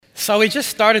So we just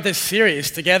started this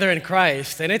series, Together in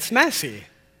Christ, and it's messy,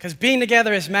 because being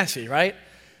together is messy, right?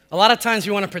 A lot of times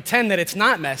we want to pretend that it's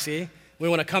not messy. We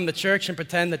want to come to church and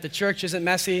pretend that the church isn't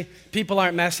messy, people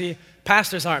aren't messy,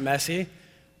 pastors aren't messy,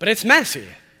 but it's messy,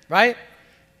 right?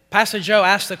 Pastor Joe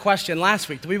asked the question last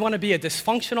week, do we want to be a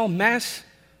dysfunctional mess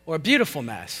or a beautiful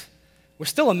mess? We're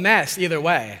still a mess either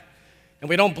way, and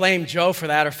we don't blame Joe for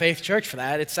that or Faith Church for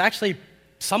that. It's actually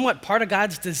somewhat part of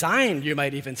God's design, you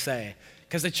might even say,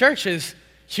 because the church is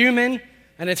human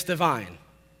and it's divine.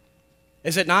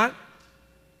 Is it not?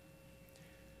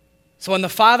 So when the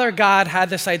Father God had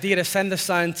this idea to send the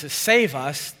Son to save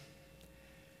us,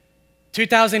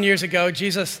 2,000 years ago,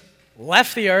 Jesus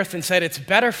left the earth and said, it's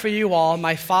better for you all,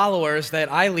 my followers, that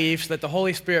I leave so that the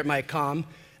Holy Spirit might come.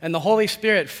 And the Holy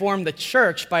Spirit formed the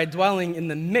church by dwelling in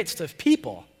the midst of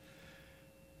people.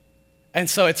 And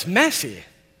so it's messy,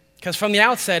 because from the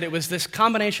outset, it was this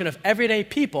combination of everyday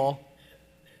people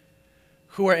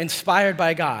who are inspired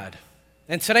by God.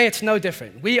 And today it's no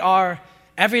different. We are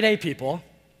everyday people,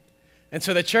 and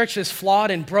so the church is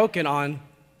flawed and broken on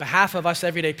behalf of us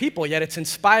everyday people, yet it's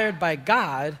inspired by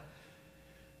God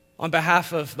on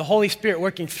behalf of the Holy Spirit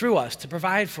working through us to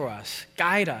provide for us,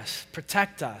 guide us,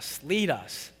 protect us, lead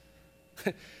us.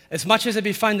 As much as it'd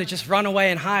be fun to just run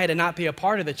away and hide and not be a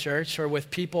part of the church or with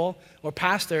people or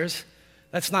pastors,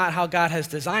 that's not how God has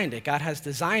designed it. God has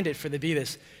designed it for it to be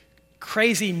this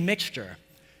crazy mixture.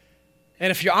 And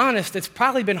if you're honest, it's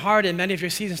probably been hard in many of your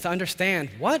seasons to understand,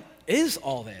 what is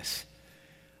all this?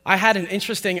 I had an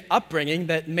interesting upbringing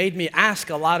that made me ask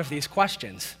a lot of these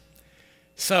questions.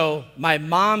 So my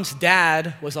mom's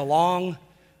dad was a lifelong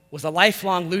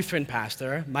Lutheran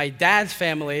pastor. My dad's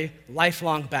family,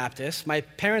 lifelong Baptist. My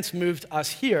parents moved us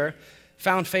here,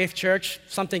 found Faith Church,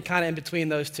 something kind of in between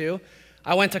those two.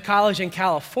 I went to college in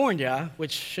California,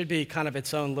 which should be kind of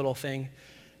its own little thing.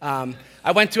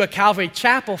 I went to a Calvary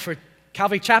Chapel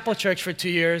Church for 2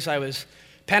 years. I was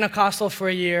Pentecostal for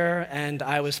a year, and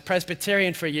I was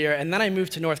Presbyterian for a year, and then I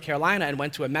moved to North Carolina and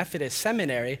went to a Methodist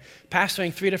seminary,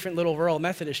 pastoring 3 different little rural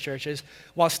Methodist churches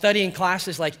while studying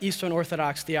classes like Eastern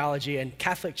Orthodox theology and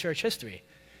Catholic church history.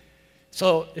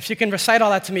 So if you can recite all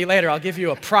that to me later, I'll give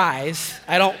you a prize.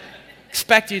 I don't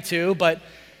expect you to, but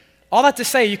all that to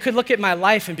say, you could look at my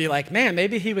life and be like, man,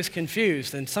 maybe he was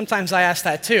confused, and sometimes I ask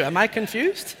that too. Am I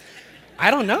confused?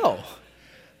 I don't know.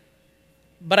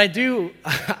 But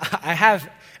I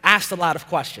have asked a lot of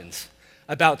questions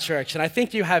about church, and I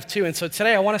think you have too. And so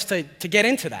today I want us to get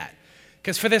into that.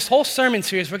 Because for this whole sermon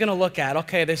series, we're going to look at,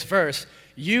 okay, this verse,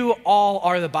 you all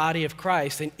are the body of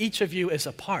Christ, and each of you is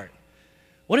a part.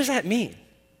 What does that mean?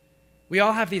 We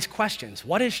all have these questions.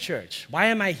 What is church? Why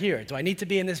am I here? Do I need to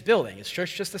be in this building? Is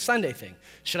church just a Sunday thing?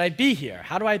 Should I be here?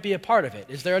 How do I be a part of it?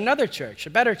 Is there another church, a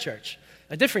better church,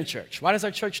 a different church? Why does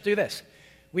our church do this?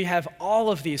 We have all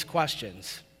of these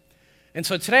questions. And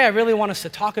so today I really want us to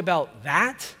talk about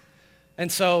that.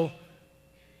 And so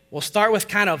we'll start with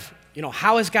kind of,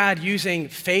 how is God using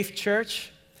Faith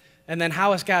Church? And then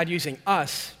how is God using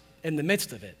us in the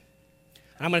midst of it?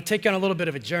 And I'm going to take you on a little bit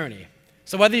of a journey.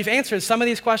 So whether you've answered some of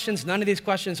these questions, none of these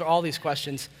questions, or all these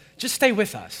questions, just stay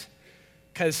with us.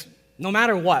 Because no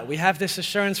matter what, we have this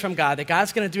assurance from God that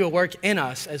God's going to do a work in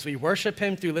us as we worship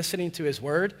Him through listening to His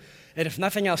Word. And if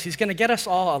nothing else, He's going to get us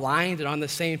all aligned and on the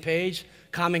same page,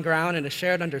 common ground, and a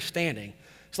shared understanding.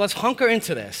 So let's hunker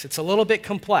into this. It's a little bit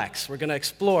complex. We're going to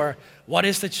explore what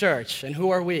is the church and who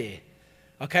are we.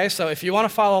 Okay, so if you want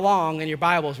to follow along in your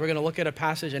Bibles, we're going to look at a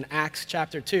passage in Acts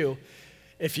chapter 2.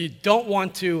 If you don't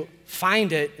want to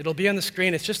find it, it'll be on the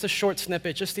screen. It's just a short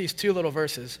snippet, just these 2 little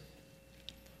verses.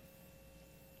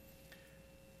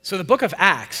 So the book of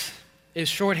Acts is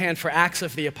shorthand for Acts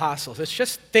of the Apostles. It's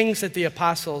just things that the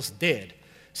apostles did.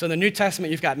 So in the New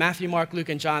Testament, you've got Matthew, Mark, Luke,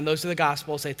 and John. Those are the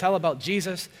Gospels. They tell about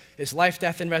Jesus, His life,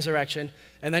 death, and resurrection.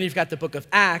 And then you've got the book of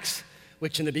Acts,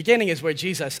 which in the beginning is where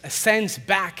Jesus ascends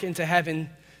back into heaven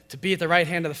to be at the right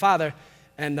hand of the Father.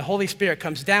 And the Holy Spirit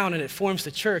comes down and it forms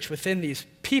the church within these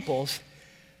peoples.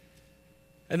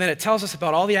 And then it tells us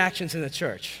about all the actions in the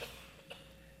church.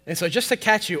 And so just to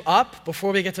catch you up,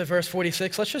 before we get to verse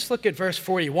 46, let's just look at verse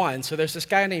 41. So there's this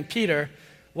guy named Peter,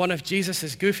 one of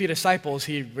Jesus' goofy disciples.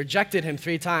 He rejected him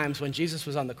 3 times when Jesus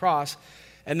was on the cross.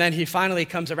 And then he finally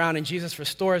comes around and Jesus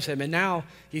restores him. And now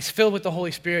he's filled with the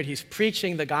Holy Spirit. He's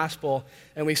preaching the gospel.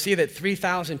 And we see that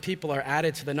 3,000 people are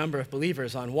added to the number of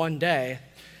believers on one day.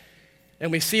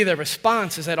 And we see the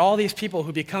response is that all these people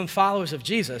who become followers of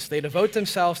Jesus, they devote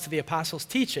themselves to the apostles'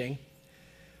 teaching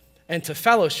and to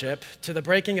fellowship, to the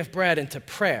breaking of bread, and to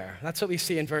prayer. That's what we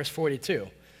see in verse 42.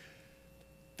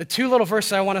 The 2 little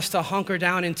verses I want us to hunker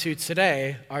down into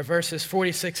today are verses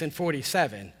 46 and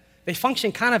 47. they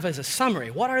function kind of as a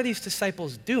summary. What are these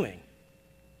disciples doing?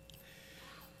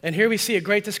 And here we see a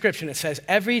great description. It says,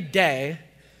 every day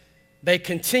they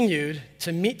continued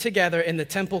to meet together in the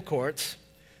temple courts.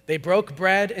 They broke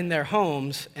bread in their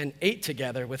homes and ate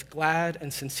together with glad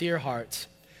and sincere hearts,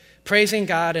 praising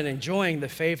God and enjoying the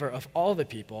favor of all the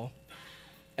people.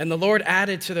 And the Lord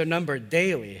added to their number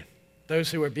daily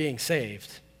those who were being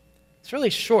saved. It's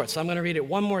really short, so I'm going to read it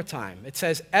one more time. It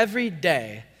says, every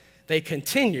day they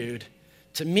continued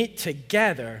to meet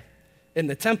together in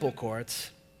the temple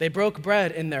courts. They broke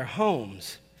bread in their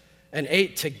homes and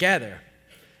ate together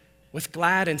with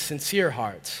glad and sincere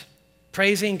hearts,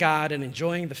 praising God and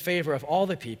enjoying the favor of all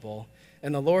the people.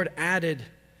 And the Lord added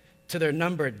to their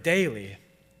number daily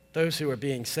those who were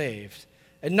being saved.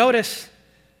 And notice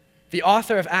the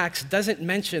author of Acts doesn't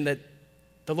mention that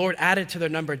the Lord added to their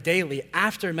number daily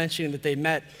after mentioning that they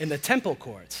met in the temple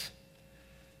courts.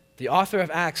 The author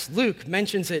of Acts, Luke,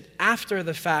 mentions it after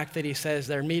the fact that he says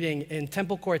they're meeting in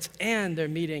temple courts and they're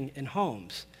meeting in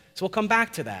homes. So we'll come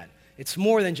back to that. It's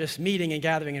more than just meeting and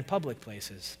gathering in public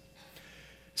places.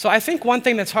 So I think one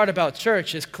thing that's hard about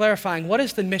church is clarifying what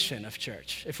is the mission of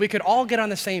church. If we could all get on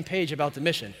the same page about the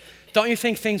mission, don't you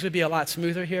think things would be a lot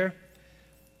smoother here?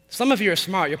 Some of you are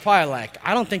smart. You're probably like,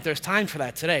 I don't think there's time for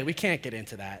that today. We can't get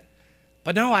into that.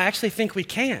 But no, I actually think we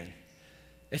can.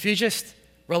 If you just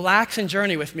relax and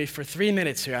journey with me for 3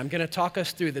 minutes here, I'm going to talk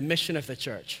us through the mission of the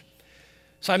church.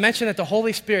 So I mentioned that the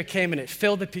Holy Spirit came and it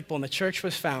filled the people, and the church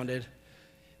was founded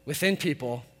within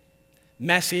people,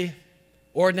 messy,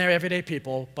 ordinary, everyday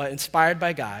people, but inspired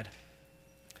by God.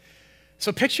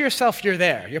 So picture yourself, you're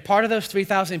there. You're part of those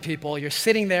 3,000 people. You're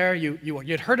sitting there.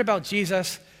 You'd heard about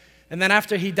Jesus, and then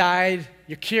after he died,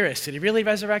 you're curious. Did he really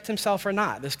resurrect himself or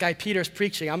not? This guy Peter's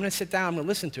preaching. I'm going to sit down. I'm going to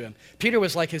listen to him. Peter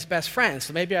was like his best friend,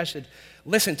 so maybe I should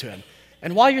listen to him.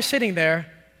 And while you're sitting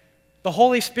there, the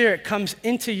Holy Spirit comes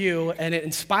into you, and it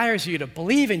inspires you to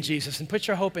believe in Jesus and put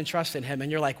your hope and trust in him.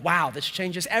 And you're like, wow, this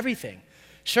changes everything.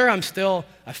 Sure, I'm still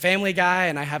a family guy,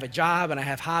 and I have a job, and I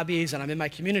have hobbies, and I'm in my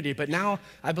community, but now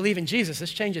I believe in Jesus.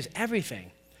 This changes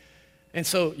everything. And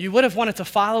so you would have wanted to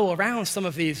follow around some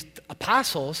of these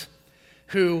apostles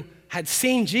who had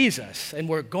seen Jesus and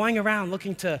were going around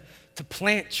looking to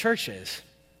plant churches.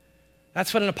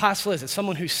 That's what an apostle is. It's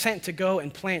someone who's sent to go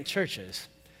and plant churches.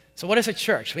 So what is a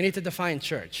church? We need to define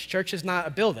church. Church is not a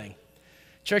building.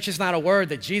 Church is not a word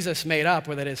that Jesus made up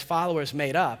or that his followers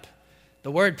made up.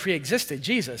 The word pre-existed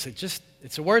Jesus.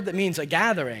 It's a word that means a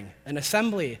gathering, an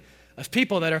assembly of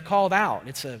people that are called out.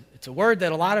 It's a word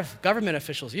that a lot of government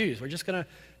officials use. We're just going to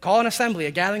call an assembly,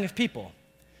 a gathering of people.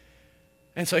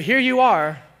 And so here you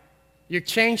are, you're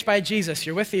changed by Jesus.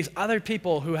 You're with these other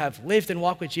people who have lived and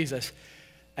walked with Jesus,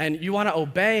 and you want to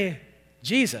obey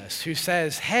Jesus, who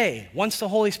says, hey, once the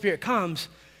Holy Spirit comes,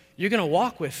 you're going to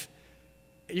walk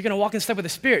in step with the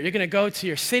Spirit. You're going to go to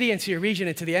your city and to your region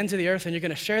and to the ends of the earth, and you're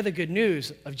going to share the good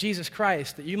news of Jesus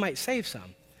Christ that you might save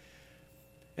some.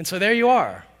 And so there you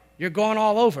are. You're going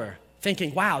all over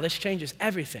thinking, wow, this changes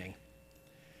everything.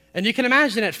 And you can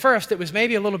imagine at first it was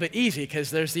maybe a little bit easy because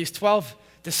there's these 12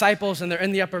 disciples and they're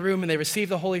in the upper room and they receive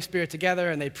the Holy Spirit together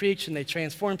and they preach and they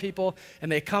transform people and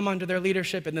they come under their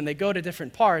leadership and then they go to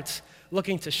different parts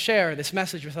looking to share this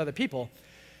message with other people.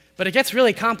 But it gets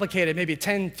really complicated maybe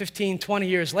 10, 15, 20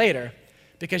 years later,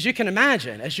 because you can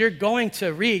imagine as you're going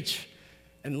to reach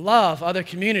and love other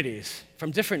communities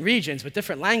from different regions with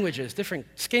different languages, different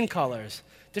skin colors,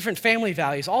 different family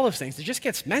values, all those things, it just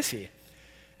gets messy.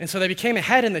 And so there became a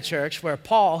head in the church where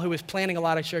Paul, who was planning a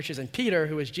lot of churches, and Peter,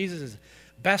 who was Jesus'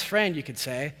 best friend, you could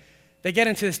say, they get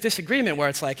into this disagreement where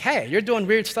it's like, hey, you're doing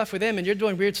weird stuff with him and you're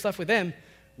doing weird stuff with him.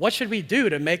 What should we do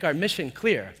to make our mission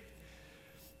clear?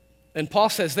 And Paul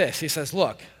says this, he says,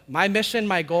 look, my mission,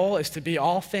 my goal is to be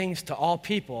all things to all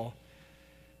people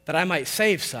that I might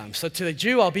save some. So to the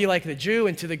Jew, I'll be like the Jew,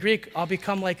 and to the Greek, I'll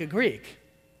become like a Greek.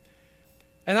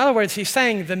 In other words, he's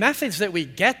saying the methods that we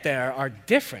get there are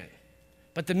different,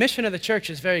 but the mission of the church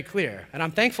is very clear. And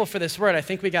I'm thankful for this word. I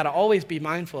think we got to always be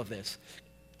mindful of this.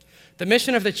 The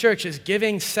mission of the church is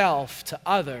giving self to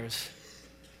others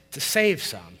to save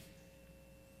some.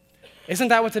 Isn't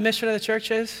that what the mission of the church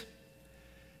is?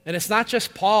 And it's not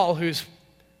just Paul who's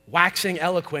waxing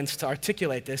eloquence to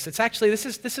articulate this. It's actually, this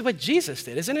is what Jesus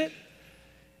did, isn't it?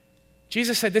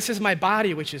 Jesus said, this is my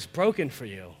body which is broken for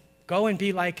you. Go and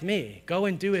be like me. Go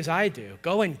and do as I do.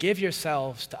 Go and give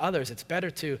yourselves to others. It's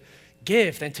better to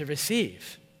give than to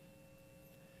receive.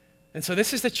 And so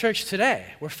this is the church today.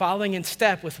 We're following in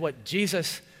step with what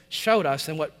Jesus showed us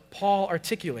and what Paul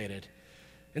articulated.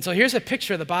 And so here's a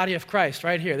picture of the body of Christ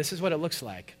right here. This is what it looks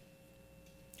like.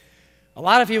 A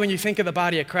lot of you, when you think of the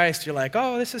body of Christ, you're like,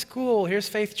 oh, this is cool. Here's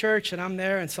Faith Church, and I'm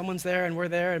there, and someone's there, and we're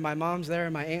there, and my mom's there,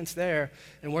 and my aunt's there,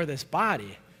 and we're this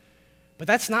body. But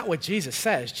that's not what Jesus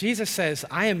says. Jesus says,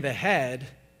 I am the head,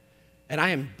 and I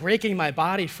am breaking my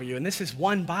body for you, and this is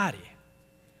one body.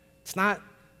 It's not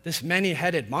this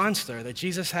many-headed monster that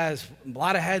Jesus has a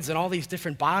lot of heads and all these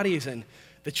different bodies, and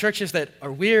the churches that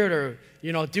are weird or,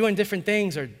 doing different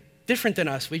things are different than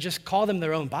us. We just call them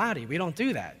their own body. We don't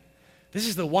do that. This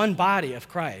is the one body of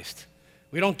Christ.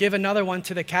 We don't give another one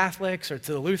to the Catholics or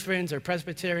to the Lutherans or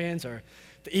Presbyterians or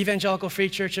the Evangelical Free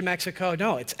Church in Mexico.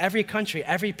 No, it's every country,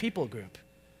 every people group,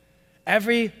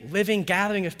 every living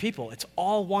gathering of people. It's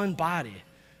all one body.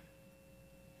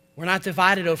 We're not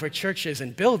divided over churches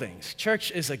and buildings.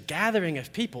 Church is a gathering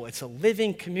of people. It's a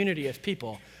living community of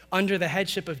people under the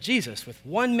headship of Jesus with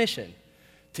one mission,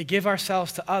 to give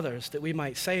ourselves to others that we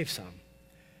might save some.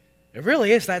 It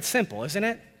really is that simple, isn't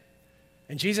it?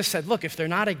 And Jesus said, look, if they're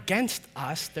not against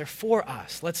us, they're for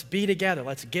us. Let's be together.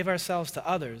 Let's give ourselves to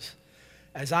others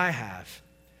as I have.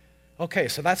 Okay,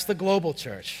 so that's the global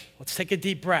church. Let's take a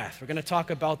deep breath. We're going to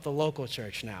talk about the local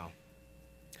church now.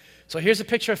 So here's a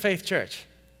picture of Faith Church.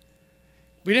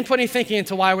 We didn't put any thinking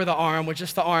into why we're the arm. We're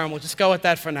just the arm. We'll just go with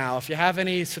that for now. If you have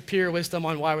any superior wisdom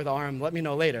on why we're the arm, let me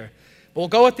know later. But we'll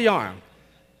go with the arm.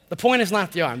 The point is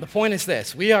not the arm. The point is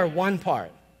this. We are one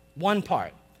part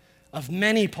of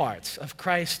many parts of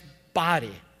Christ's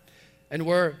body. And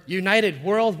we're united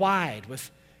worldwide with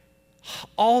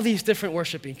all these different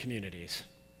worshiping communities.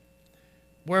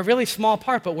 We're a really small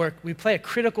part, but we play a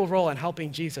critical role in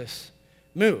helping Jesus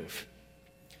move.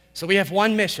 So we have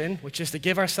one mission, which is to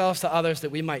give ourselves to others that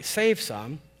we might save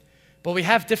some, but we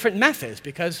have different methods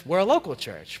because we're a local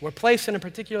church. We're placed in a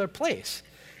particular place.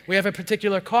 We have a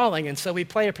particular calling, and so we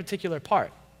play a particular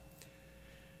part.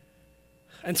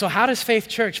 And so how does Faith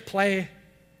Church play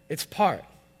its part?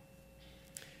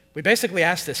 We basically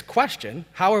ask this question: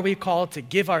 how are we called to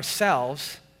give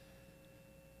ourselves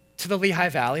to the Lehigh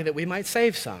Valley that we might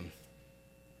save some?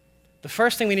 The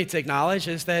first thing we need to acknowledge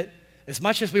is that as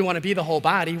much as we want to be the whole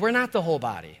body, we're not the whole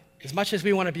body. As much as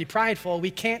we want to be prideful, we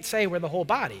can't say we're the whole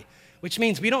body, which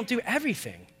means we don't do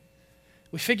everything.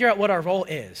 We figure out what our role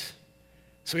is.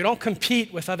 So we don't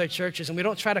compete with other churches, and we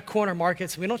don't try to corner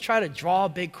markets, and we don't try to draw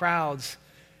big crowds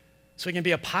so we can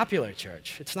be a popular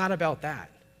church. It's not about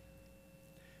that.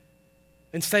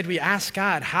 Instead, we ask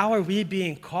God, how are we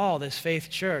being called as Faith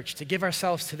Church to give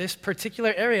ourselves to this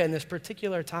particular area in this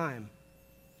particular time?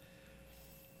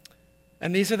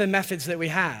 And these are the methods that we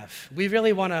have. We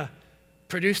really want to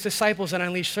produce disciples and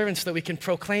unleash servants so that we can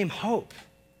proclaim hope,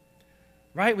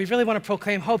 right? We really want to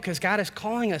proclaim hope because God is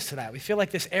calling us to that. We feel like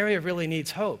this area really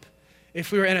needs hope.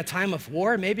 If we were in a time of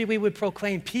war, maybe we would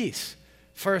proclaim peace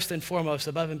first and foremost,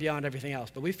 above and beyond everything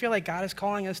else. But we feel like God is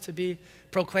calling us to be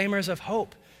proclaimers of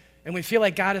hope. And we feel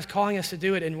like God is calling us to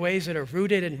do it in ways that are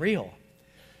rooted and real.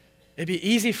 It'd be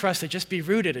easy for us to just be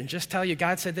rooted and just tell you,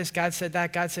 God said this, God said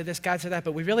that, God said this, God said that,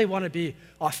 but we really want to be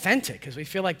authentic because we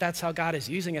feel like that's how God is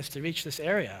using us to reach this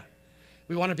area.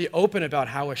 We want to be open about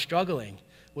how we're struggling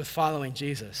with following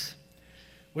Jesus.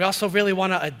 We also really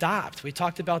want to adopt. We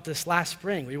talked about this last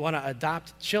spring. We want to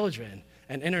adopt children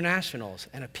and internationals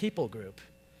and a people group.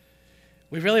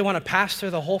 We really want to pastor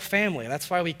the whole family. That's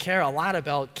why we care a lot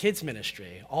about kids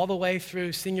ministry, all the way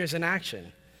through Seniors in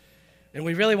Action. And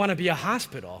we really want to be a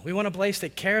hospital. We want a place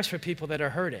that cares for people that are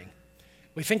hurting.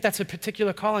 We think that's a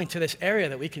particular calling to this area,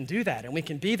 that we can do that and we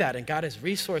can be that, and God has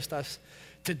resourced us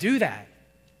to do that.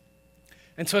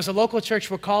 And so as a local church,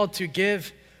 we're called to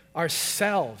give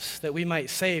ourselves that we might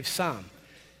save some.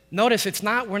 Notice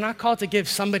we're not called to give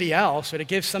somebody else or to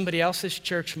give somebody else's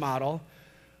church model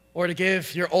or to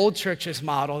give your old church's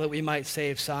model that we might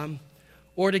save some,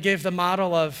 or to give the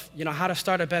model of, how to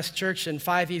start a best church in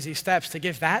 5 easy steps, to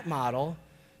give that model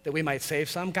that we might save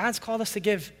some. God's called us to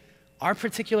give our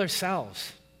particular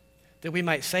selves that we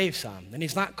might save some. And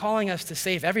he's not calling us to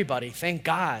save everybody, thank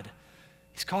God.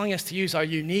 He's calling us to use our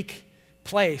unique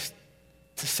place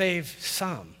to save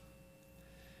some,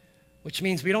 which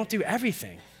means we don't do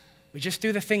everything. We just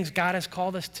do the things God has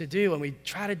called us to do, and we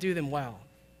try to do them well.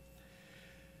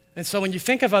 And so when you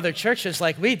think of other churches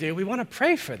like we do, we want to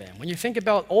pray for them. When you think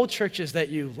about old churches that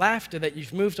you left or that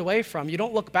you've moved away from, you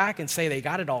don't look back and say they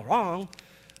got it all wrong.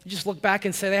 You just look back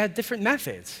and say they had different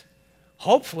methods,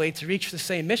 hopefully to reach the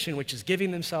same mission, which is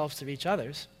giving themselves to reach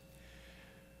others.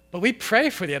 But we pray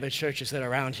for the other churches that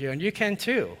are around here, and you can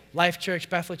too. Life Church,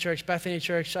 Bethel Church, Bethany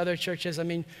Church, other churches.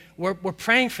 We're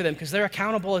praying for them because they're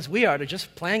accountable as we are to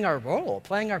just playing our role,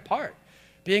 playing our part,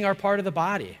 being our part of the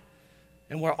body.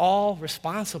 And we're all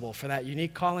responsible for that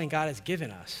unique calling God has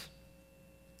given us.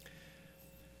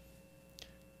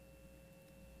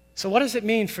 So what does it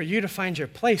mean for you to find your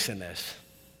place in this?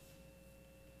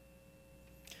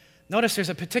 Notice there's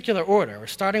a particular order. We're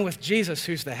starting with Jesus,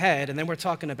 who's the head, and then we're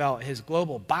talking about his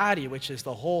global body, which is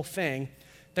the whole thing.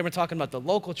 Then we're talking about the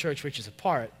local church, which is a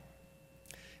part.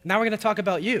 Now we're going to talk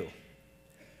about you.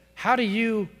 How do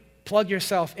you plug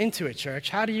yourself into a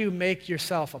church? How do you make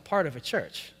yourself a part of a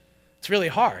church? It's really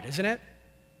hard, isn't it?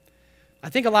 I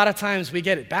think a lot of times we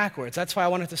get it backwards. That's why I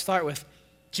wanted to start with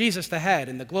Jesus, the head,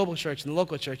 and the global church and the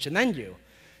local church, and then you.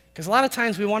 Because a lot of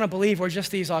times we want to believe we're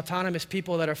just these autonomous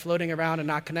people that are floating around and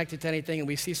not connected to anything, and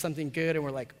we see something good and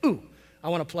we're like, ooh, I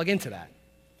want to plug into that.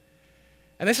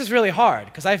 And this is really hard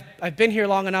because I've been here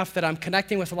long enough that I'm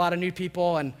connecting with a lot of new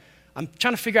people, and I'm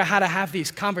trying to figure out how to have these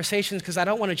conversations because I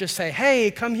don't want to just say,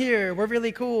 hey, come here, we're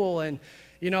really cool, and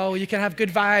you can have good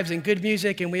vibes and good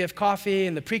music, and we have coffee,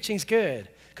 and the preaching's good.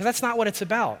 Because that's not what it's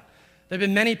about. There have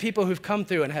been many people who've come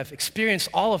through and have experienced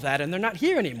all of that, and they're not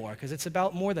here anymore because it's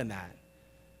about more than that.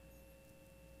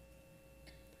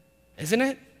 Isn't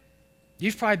it?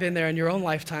 You've probably been there in your own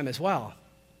lifetime as well.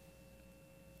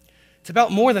 It's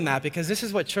about more than that because this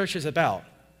is what church is about.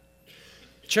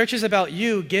 Church is about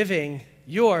you giving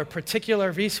your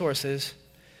particular resources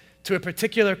to a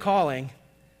particular calling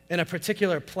in a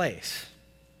particular place.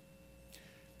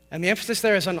 And the emphasis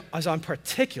there is on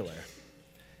particular.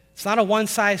 It's not a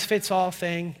one-size-fits-all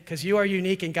thing because you are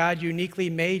unique and God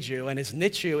uniquely made you and has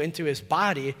knit you into his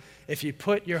body. If you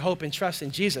put your hope and trust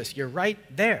in Jesus, you're right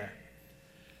there.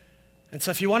 And so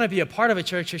if you want to be a part of a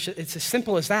church, it's as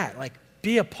simple as that. Like,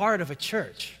 be a part of a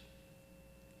church.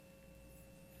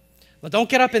 Well, don't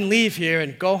get up and leave here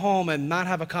and go home and not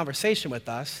have a conversation with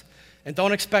us. And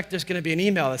don't expect there's going to be an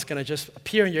email that's going to just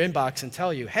appear in your inbox and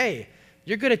tell you, hey,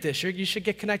 you're good at this. You should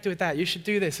get connected with that. You should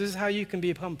do this. This is how you can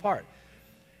become part.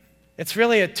 It's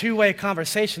really a two-way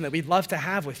conversation that we'd love to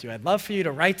have with you. I'd love for you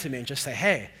to write to me and just say,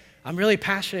 hey, I'm really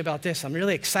passionate about this. I'm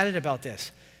really excited about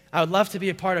this. I would love to be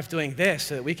a part of doing this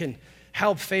so that we can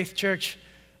help Faith Church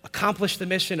accomplish the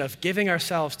mission of giving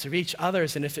ourselves to reach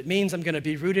others. And if it means I'm going to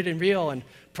be rooted and real and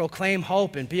proclaim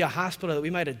hope and be a hospital that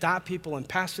we might adopt people and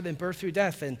pastor them birth through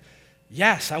death, then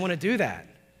yes, I want to do that.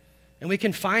 And we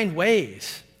can find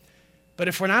ways. But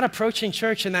if we're not approaching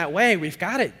church in that way, we've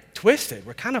got it twisted.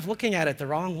 We're kind of looking at it the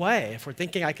wrong way. If we're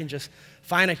thinking I can just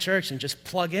find a church and just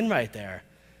plug in right there,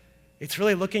 it's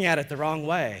really looking at it the wrong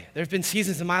way. There have been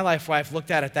seasons in my life where I've looked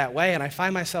at it that way, and I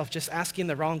find myself just asking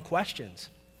the wrong questions.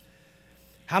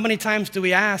 How many times do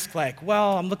we ask, like,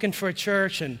 well, I'm looking for a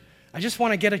church, and I just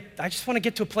want to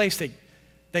get to a place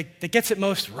that gets it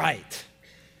most right.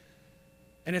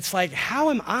 And it's like, how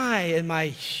am I, in my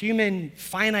human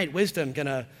finite wisdom, going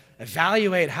to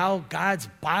evaluate how God's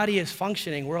body is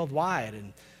functioning worldwide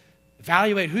and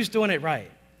evaluate who's doing it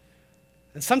right?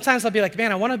 And sometimes I'll be like,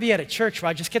 man, I want to be at a church where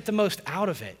I just get the most out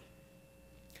of it.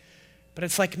 But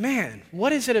it's like, man,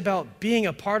 what is it about being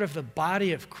a part of the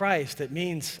body of Christ that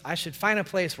means I should find a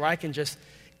place where I can just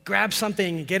grab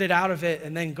something and get it out of it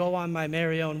and then go on my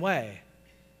merry own way?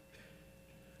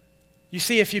 You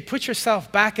see, if you put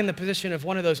yourself back in the position of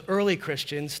one of those early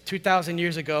Christians 2,000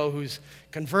 years ago who's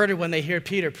converted when they hear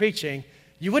Peter preaching,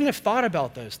 you wouldn't have thought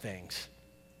about those things.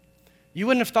 You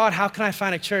wouldn't have thought, how can I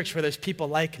find a church where there's people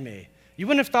like me? You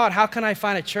wouldn't have thought, how can I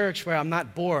find a church where I'm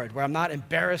not bored, where I'm not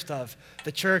embarrassed of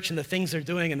the church and the things they're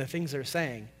doing and the things they're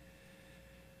saying?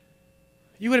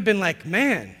 You would have been like,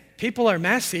 man, people are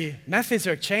messy, methods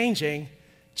are changing,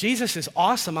 Jesus is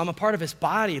awesome, I'm a part of his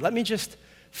body. Let me just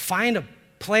find a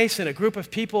place in a group of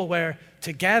people where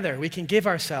together we can give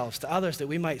ourselves to others that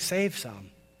we might save some.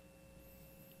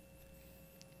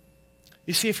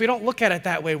 You see, if we don't look at it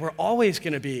that way, we're always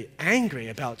going to be angry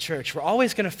about church. We're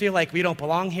always going to feel like we don't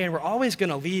belong here, and we're always going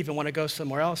to leave and want to go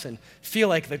somewhere else and feel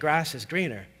like the grass is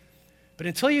greener. But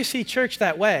until you see church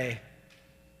that way,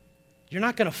 you're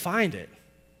not going to find it.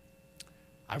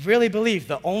 I really believe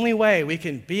the only way we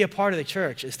can be a part of the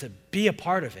church is to be a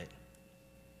part of it.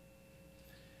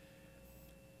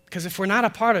 Because if we're not a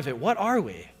part of it, what are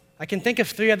we? I can think of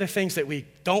 3 other things that we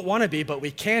don't want to be, but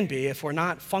we can be if we're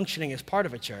not functioning as part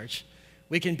of a church.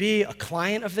 We can be a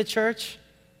client of the church,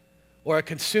 or a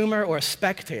consumer, or a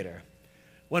spectator.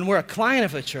 When we're a client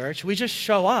of the church, we just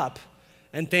show up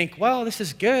and think, well, this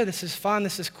is good, this is fun,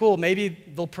 this is cool. Maybe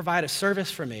they'll provide a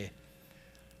service for me.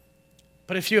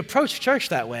 But if you approach church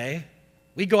that way,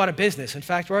 we go out of business. In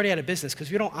fact, we're already out of business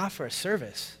because we don't offer a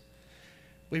service.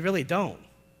 We really don't.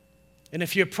 And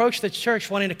if you approach the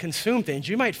church wanting to consume things,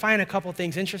 you might find a couple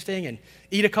things interesting and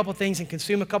eat a couple things and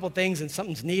consume a couple things and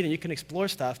something's neat and you can explore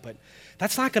stuff, but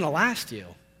that's not going to last you.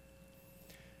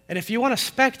 And if you want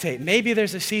to spectate, maybe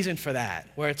there's a season for that,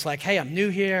 where it's like, hey, I'm new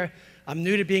here, I'm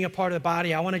new to being a part of the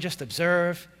body, I want to just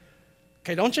observe.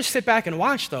 Okay, don't just sit back and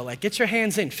watch though. Like, get your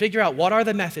hands in, figure out what are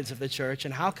the methods of the church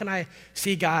and how can I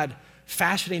see God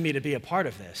fashioning me to be a part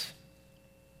of this.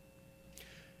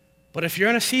 But if you're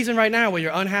in a season right now where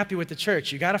you're unhappy with the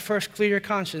church, you got to first clear your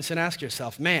conscience and ask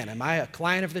yourself, man, am I a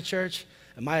client of the church?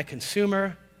 Am I a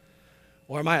consumer?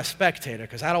 Or am I a spectator?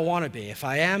 Because I don't want to be. If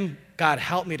I am, God,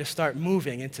 help me to start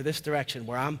moving into this direction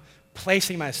where I'm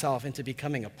placing myself into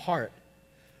becoming a part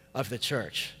of the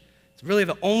church. It's really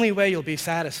the only way you'll be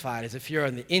satisfied is if you're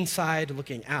on the inside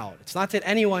looking out. It's not that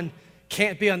anyone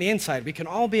can't be on the inside. We can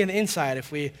all be on the inside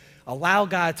if we allow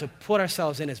God to put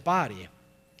ourselves in his body.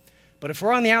 But if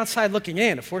we're on the outside looking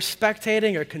in, if we're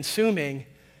spectating or consuming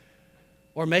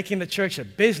or making the church a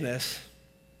business,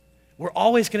 we're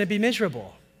always going to be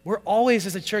miserable. We're always,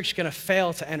 as a church, going to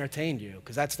fail to entertain you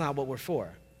because that's not what we're for.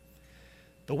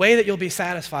 The way that you'll be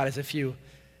satisfied is if you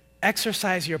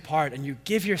exercise your part and you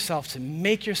give yourself to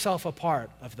make yourself a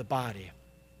part of the body.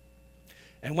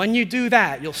 And when you do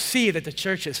that, you'll see that the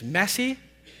church is messy,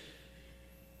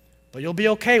 but you'll be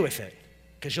okay with it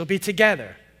because you'll be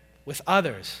together with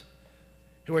others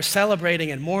who are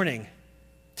celebrating and mourning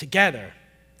together.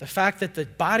 The fact that the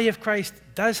body of Christ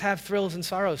does have thrills and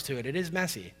sorrows to it. It is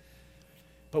messy.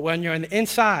 But when you're on the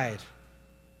inside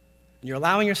and you're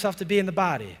allowing yourself to be in the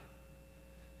body,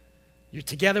 you're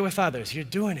together with others, you're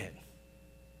doing it.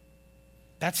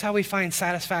 That's how we find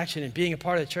satisfaction in being a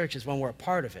part of the church, is when we're a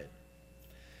part of it.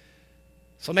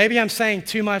 So maybe I'm saying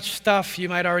too much stuff you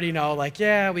might already know, like,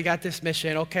 yeah, we got this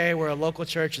mission, okay, we're a local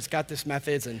church, it's got this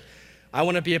methods, and I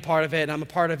want to be a part of it, and I'm a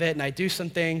part of it, and I do some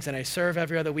things, and I serve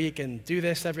every other week, and do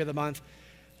this every other month.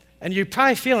 And you're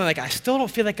probably feeling like, I still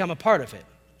don't feel like I'm a part of it.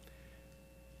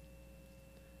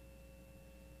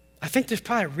 I think there's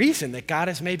probably a reason that God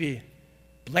has maybe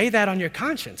laid that on your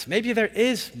conscience. Maybe there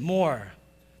is more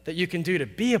that you can do to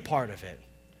be a part of it.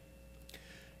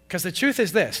 Because the truth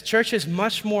is this, church is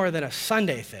much more than a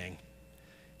Sunday thing.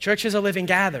 Church is a living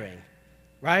gathering,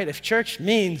 right? If church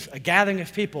means a gathering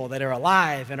of people that are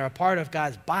alive and are a part of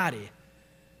God's body,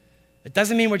 it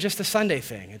doesn't mean we're just a Sunday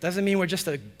thing. It doesn't mean we're just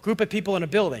a group of people in a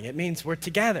building. It means we're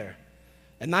together.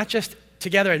 And not just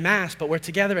together in mass, but we're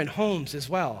together in homes as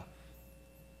well.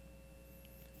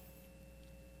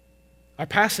 Our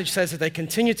passage says that they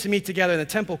continued to meet together in the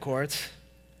temple courts,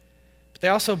 but they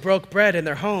also broke bread in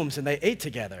their homes and they ate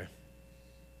together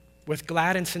with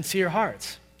glad and sincere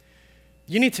hearts.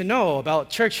 You need to know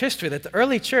about church history that the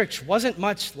early church wasn't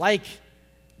much like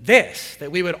this,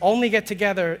 that we would only get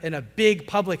together in a big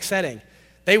public setting.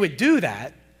 They would do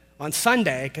that on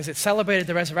Sunday because it celebrated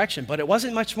the resurrection, but it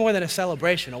wasn't much more than a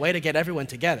celebration, a way to get everyone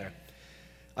together.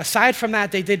 Aside from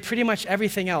that, they did pretty much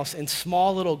everything else in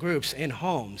small little groups in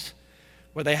homes,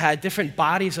 where they had different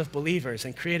bodies of believers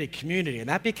and created community. And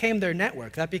that became their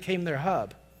network. That became their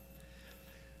hub.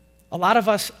 A lot of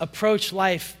us approach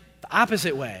life the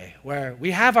opposite way, where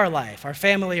we have our life, our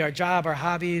family, our job, our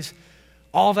hobbies,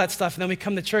 all of that stuff, and then we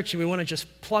come to church and we want to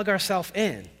just plug ourselves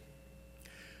in.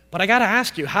 But I got to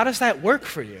ask you, how does that work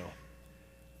for you?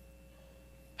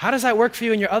 How does that work for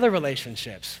you in your other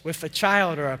relationships with a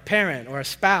child or a parent or a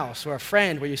spouse or a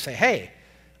friend, where you say, hey,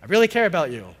 I really care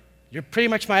about you. You're pretty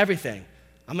much my everything.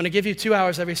 I'm going to give you 2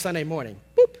 hours every Sunday morning,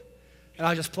 boop, and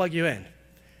I'll just plug you in.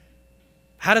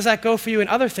 How does that go for you in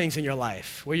other things in your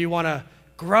life where you want to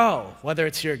grow, whether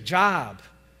it's your job,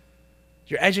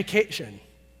 your education,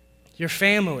 your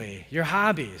family, your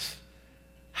hobbies?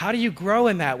 How do you grow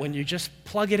in that when you just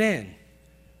plug it in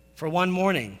for one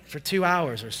morning, for 2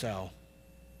 hours or so?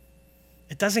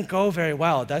 It doesn't go very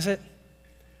well, does it?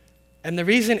 And the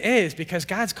reason is because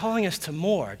God's calling us to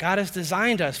more. God has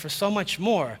designed us for so much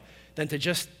more than to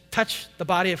just touch the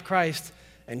body of Christ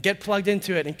and get plugged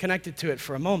into it and connected to it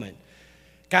for a moment.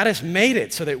 God has made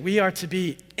it so that we are to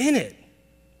be in it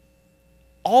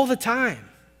all the time.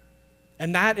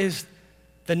 And that is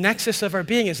the nexus of our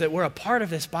being, is that we're a part of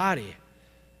this body.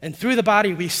 And through the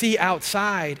body, we see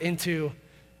outside into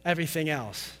everything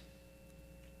else.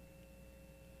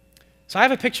 So I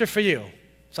have a picture for you.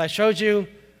 So I showed you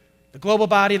the global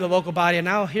body, the local body, and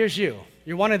now here's you.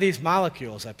 You're one of these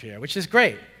molecules up here, which is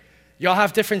great. You all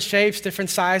have different shapes, different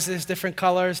sizes, different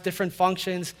colors, different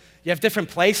functions. You have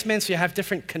different placements, you have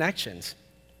different connections.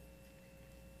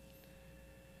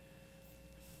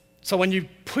 So when you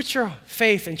put your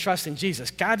faith and trust in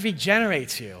Jesus, God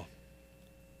regenerates you,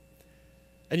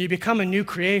 and you become a new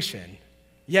creation,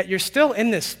 yet you're still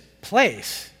in this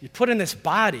place. You put in this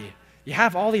body, you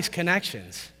have all these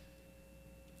connections,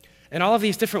 and all of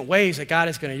these different ways that God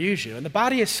is going to use you. And the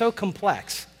body is so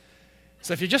complex.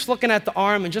 So if you're just looking at the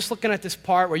arm and just looking at this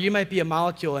part where you might be a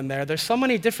molecule in there, there's so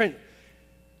many different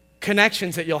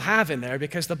connections that you'll have in there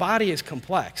because the body is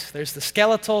complex. There's the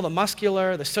skeletal, the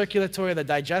muscular, the circulatory, the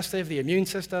digestive, the immune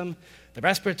system, the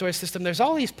respiratory system. There's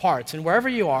all these parts, and wherever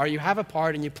you are, you have a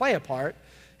part and you play a part,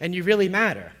 and you really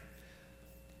matter.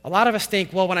 A lot of us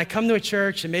think, well, when I come to a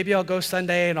church and maybe I'll go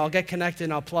Sunday and I'll get connected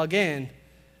and I'll plug in.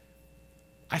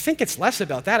 I think it's less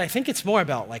about that. I think it's more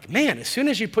about like, man, as soon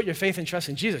as you put your faith and trust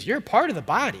in Jesus, you're a part of the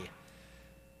body.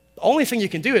 The only thing you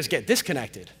can do is get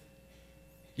disconnected.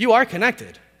 You are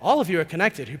connected. All of you are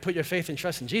connected who put your faith and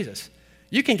trust in Jesus.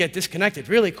 You can get disconnected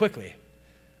really quickly.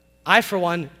 I, for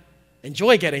one,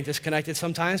 enjoy getting disconnected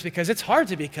sometimes because it's hard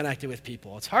to be connected with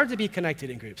people. It's hard to be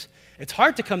connected in groups. It's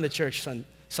hard to come to church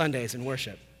Sundays and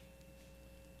worship.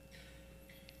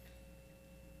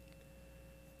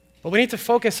 But we need to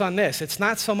focus on this. It's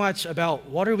not so much about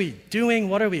what are we doing,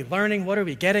 what are we learning, what are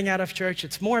we getting out of church.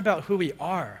 It's more about who we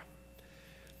are.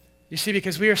 You see,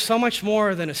 because we are so much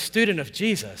more than a student of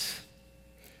Jesus.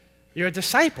 You're a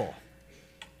disciple,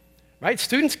 right?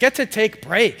 Students get to take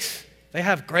breaks. They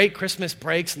have great Christmas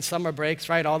breaks and summer breaks,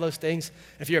 right? All those things.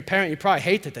 If you're a parent, you probably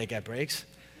hate that they get breaks.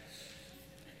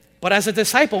 But as a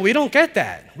disciple, we don't get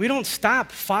that. We don't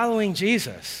stop following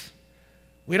Jesus.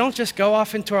 We don't just go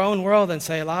off into our own world and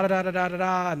say, la da da da da da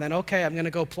da, and then, okay, I'm going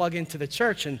to go plug into the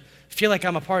church and feel like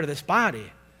I'm a part of this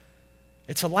body.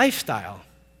 It's a lifestyle.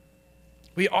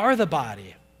 We are the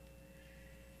body.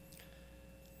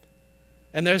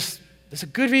 And there's a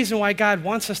good reason why God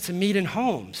wants us to meet in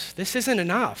homes. This isn't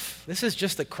enough. This is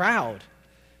just a crowd.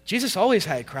 Jesus always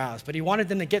had crowds, but he wanted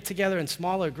them to get together in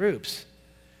smaller groups.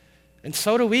 And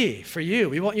so do we, for you.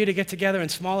 We want you to get together in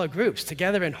smaller groups,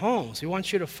 together in homes. We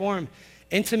want you to form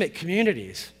intimate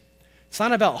communities. It's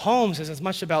not about homes as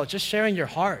much about just sharing your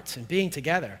hearts and being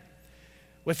together.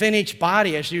 Within each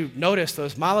body, as you notice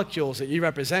those molecules that you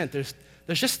represent, there's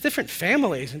just different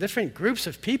families and different groups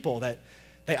of people that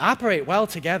they operate well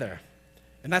together.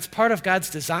 And that's part of God's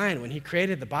design when he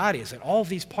created the body, is that all of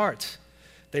these parts,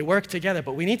 they work together,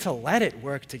 but we need to let it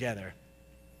work together.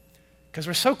 Because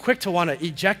we're so quick to want to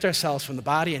eject ourselves from the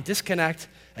body and disconnect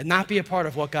and not be a part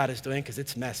of what God is doing because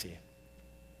it's messy.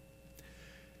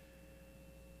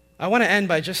 I want to end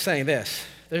by just saying this.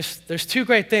 There's two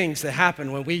great things that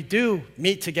happen when we do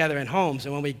meet together in homes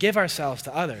and when we give ourselves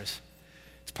to others.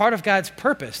 It's part of God's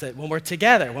purpose that when we're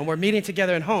together, when we're meeting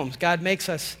together in homes, God makes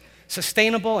us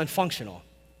sustainable and functional.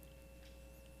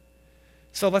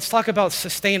 So let's talk about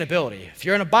sustainability. If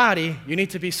you're in a body, you need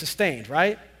to be sustained,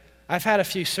 right? I've had a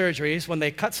few surgeries. When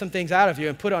they cut some things out of you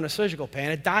and put it on a surgical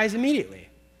pan, it dies immediately.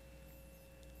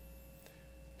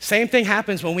 Same thing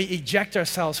happens when we eject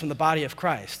ourselves from the body of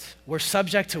Christ. We're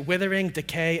subject to withering,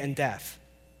 decay, and death.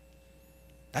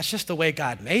 That's just the way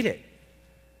God made it.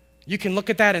 You can look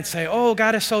at that and say, oh,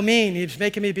 God is so mean. He's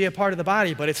making me be a part of the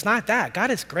body. But it's not that. God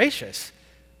is gracious.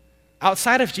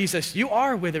 Outside of Jesus, you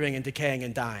are withering and decaying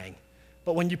and dying.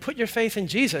 But when you put your faith in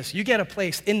Jesus, you get a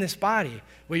place in this body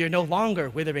where you're no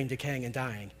longer withering, decaying, and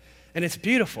dying. And it's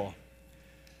beautiful.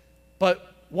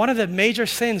 But one of the major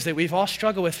sins that we've all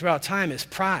struggled with throughout time is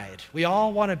pride. We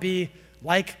all want to be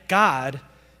like God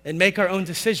and make our own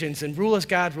decisions and rule as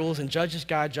God rules and judge as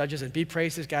God judges and be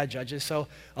praised as God judges. So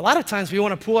a lot of times we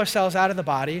want to pull ourselves out of the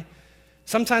body.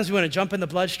 Sometimes we want to jump in the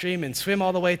bloodstream and swim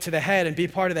all the way to the head and be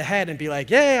part of the head and be like,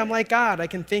 yay, I'm like God. I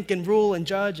can think and rule and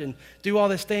judge and do all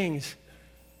these things.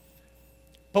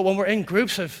 But when we're in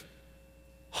groups of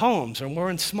homes or we're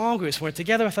in small groups, we're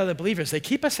together with other believers, they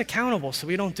keep us accountable so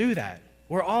we don't do that.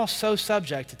 We're all so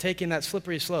subject to taking that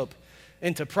slippery slope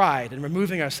into pride and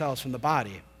removing ourselves from the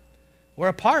body. We're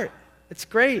apart. It's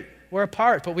great. We're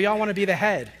apart, but we all want to be the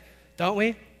head, don't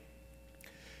we?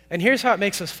 And here's how it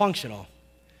makes us functional.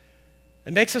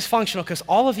 It makes us functional because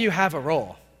all of you have a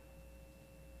role.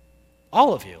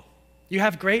 All of you. You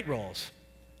have great roles.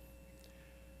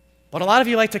 But a lot of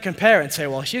you like to compare and say,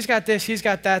 well, she's got this, he's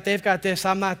got that, they've got this,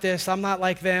 I'm not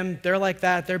like them, they're like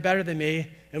that, they're better than me.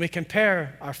 And we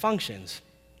compare our functions.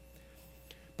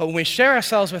 But when we share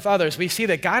ourselves with others, we see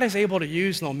that God is able to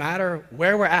use no matter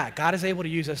where we're at. God is able to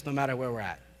use us no matter where we're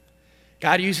at.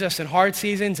 God uses us in hard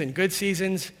seasons, in good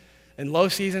seasons, in low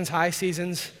seasons, high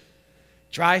seasons,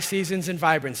 dry seasons, and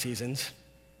vibrant seasons.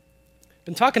 I've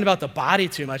been talking about the body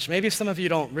too much. Maybe some of you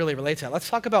don't really relate to that. Let's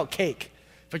talk about cake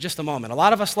for just a moment. A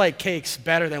lot of us like cakes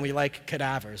better than we like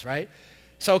cadavers, right?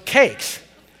 So cakes,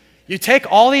 you take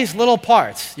all these little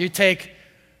parts. You take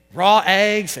raw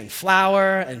eggs and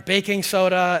flour and baking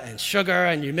soda and sugar,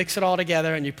 and you mix it all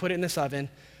together and you put it in this oven.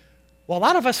 Well, a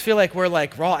lot of us feel like we're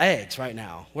like raw eggs right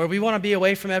now, where we want to be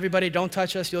away from everybody. Don't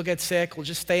touch us, you'll get sick. We'll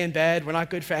just stay in bed. We're not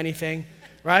good for anything,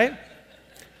 right?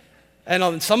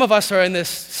 And some of us are in this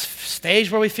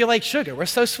stage where we feel like sugar. We're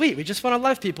so sweet. We just want to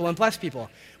love people and bless people.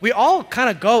 We all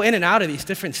kind of go in and out of these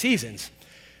different seasons.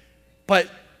 But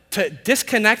to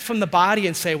disconnect from the body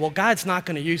and say, well, God's not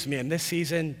going to use me in this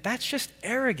season, that's just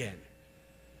arrogant.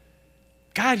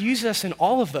 God uses us in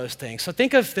all of those things. So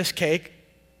think of this cake.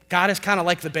 God is kind of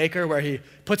like the baker where he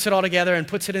puts it all together and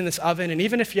puts it in this oven. And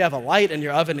even if you have a light in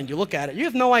your oven and you look at it, you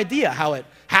have no idea how it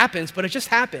happens, but it just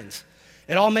happens.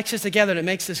 It all mixes together and it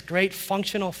makes this great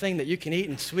functional thing that you can eat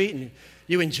and sweet and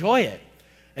you enjoy it.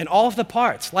 And all of the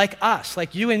parts, like us,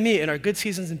 like you and me in our good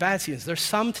seasons and bad seasons, they're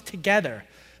summed together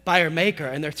by our Maker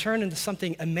and they're turned into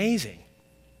something amazing.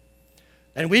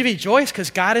 And we rejoice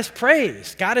because God is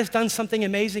praised. God has done something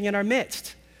amazing in our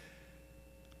midst.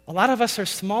 A lot of us are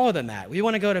smaller than that. We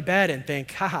want to go to bed and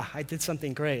think, haha, I did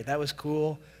something great. That was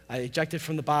cool. I ejected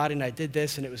from the body and I did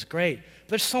this and it was great.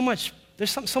 But there's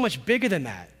something so much bigger than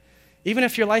that. Even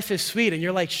if your life is sweet and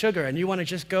you're like sugar and you want to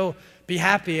just go be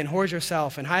happy and hoard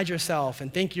yourself and hide yourself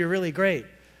and think you're really great,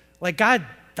 like God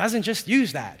doesn't just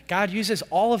use that. God uses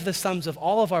all of the sums of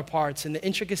all of our parts and the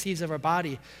intricacies of our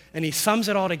body, and he sums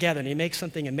it all together and he makes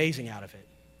something amazing out of it.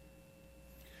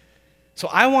 So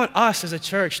I want us as a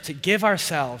church to give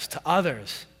ourselves to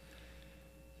others,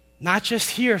 not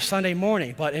just here Sunday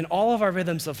morning, but in all of our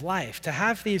rhythms of life, to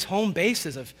have these home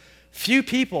bases of few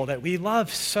people that we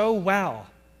love so well,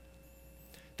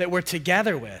 that we're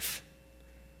together with,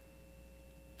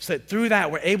 so that through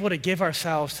that we're able to give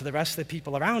ourselves to the rest of the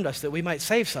people around us that we might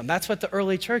save some. That's what the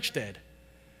early church did.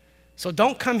 So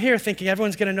don't come here thinking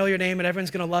everyone's going to know your name and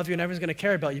everyone's going to love you and everyone's going to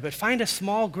care about you, but find a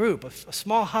small group, a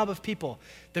small hub of people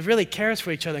that really cares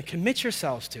for each other and commit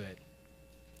yourselves to it.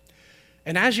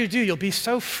 And as you do, you'll be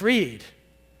so freed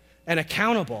and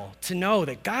accountable to know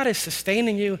that God is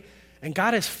sustaining you and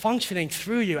God is functioning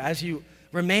through you as you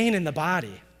remain in the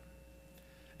body.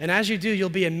 And as you do, you'll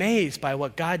be amazed by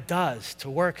what God does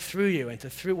to work through you and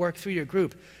to work through your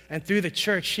group and through the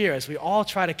church here as we all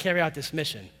try to carry out this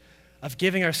mission of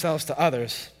giving ourselves to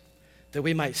others that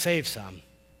we might save some.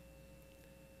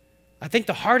 I think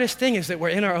the hardest thing is that we're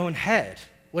in our own head.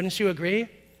 Wouldn't you agree?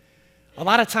 A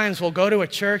lot of times we'll go to a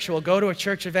church or we'll go to a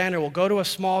church event or we'll go to a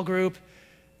small group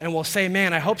and we'll say,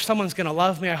 man, I hope someone's going to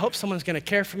love me. I hope someone's going to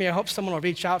care for me. I hope someone will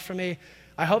reach out for me.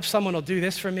 I hope someone will do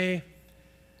this for me.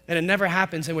 And it never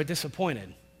happens and we're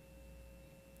disappointed.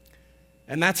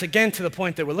 And that's again to the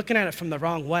point that we're looking at it from the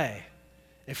wrong way.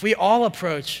 If we all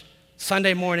approach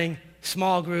Sunday morning,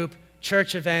 small group,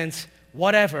 church events,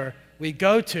 whatever, we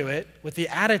go to it with the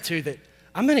attitude that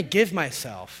I'm going to give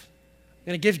myself.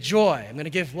 I'm going to give joy. I'm going to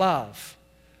give love.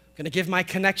 I'm going to give my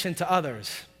connection to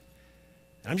others.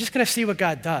 And I'm just going to see what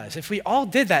God does. If we all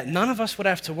did that, none of us would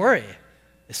have to worry.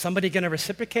 Is somebody going to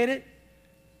reciprocate it?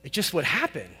 It just would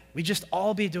happen. We'd just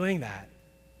all be doing that.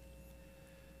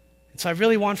 And so I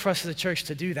really want for us as a church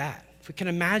to do that. If we can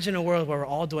imagine a world where we're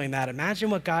all doing that, imagine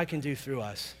what God can do through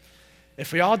us.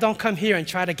 If we all don't come here and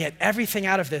try to get everything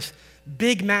out of this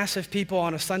big mass of people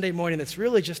on a Sunday morning that's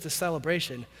really just a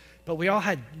celebration, but we all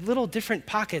had little different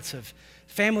pockets of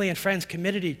family and friends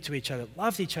committed to each other,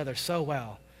 loved each other so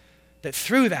well, that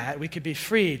through that we could be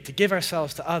freed to give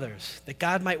ourselves to others, that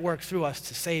God might work through us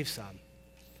to save some.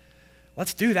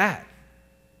 Let's do that.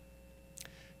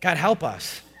 God, help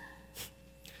us.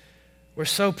 We're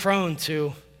so prone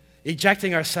to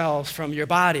ejecting ourselves from your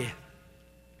body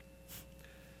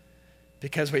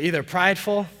because we're either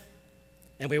prideful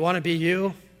and we want to be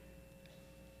you,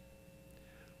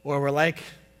 or we're like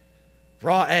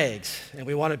raw eggs and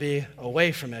we want to be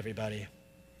away from everybody.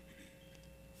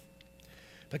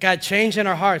 But God, change in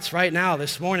our hearts right now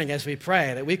this morning as we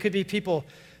pray that we could be people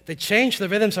that change the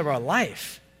rhythms of our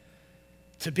life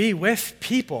to be with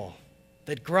people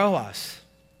that grow us,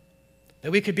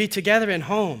 that we could be together in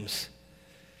homes,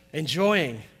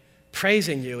 enjoying,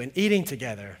 praising you, and eating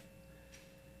together,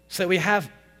 so that we have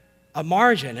a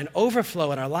margin, an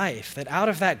overflow in our life, that out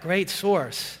of that great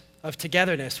source of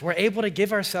togetherness, we're able to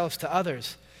give ourselves to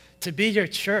others, to be your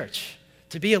church,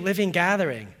 to be a living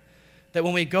gathering, that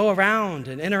when we go around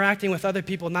and interacting with other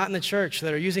people not in the church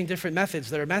that are using different methods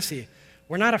that are messy,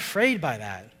 we're not afraid by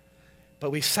that,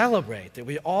 but we celebrate that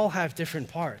we all have different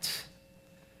parts.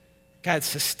 God,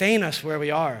 sustain us where we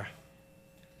are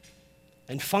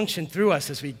and function through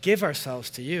us as we give ourselves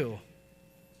to you.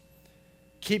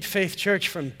 Keep Faith Church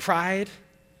from pride.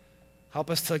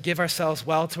 Help us to give ourselves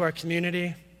well to our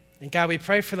community. And God, we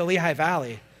pray for the Lehigh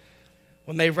Valley.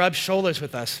 When they rub shoulders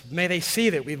with us, may they see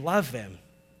that we love them.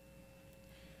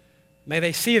 May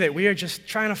they see that we are just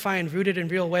trying to find rooted in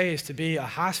real ways to be a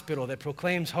hospital that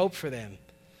proclaims hope for them.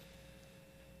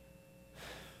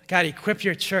 God, equip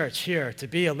your church here to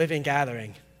be a living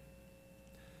gathering.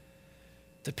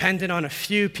 dependent on a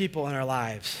few people in our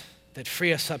lives that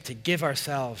free us up to give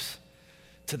ourselves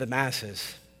to the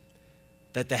masses,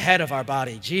 that the head of our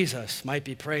body, Jesus, might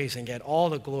be praised and get all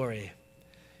the glory.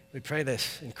 We pray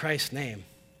this in Christ's name.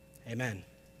 Amen.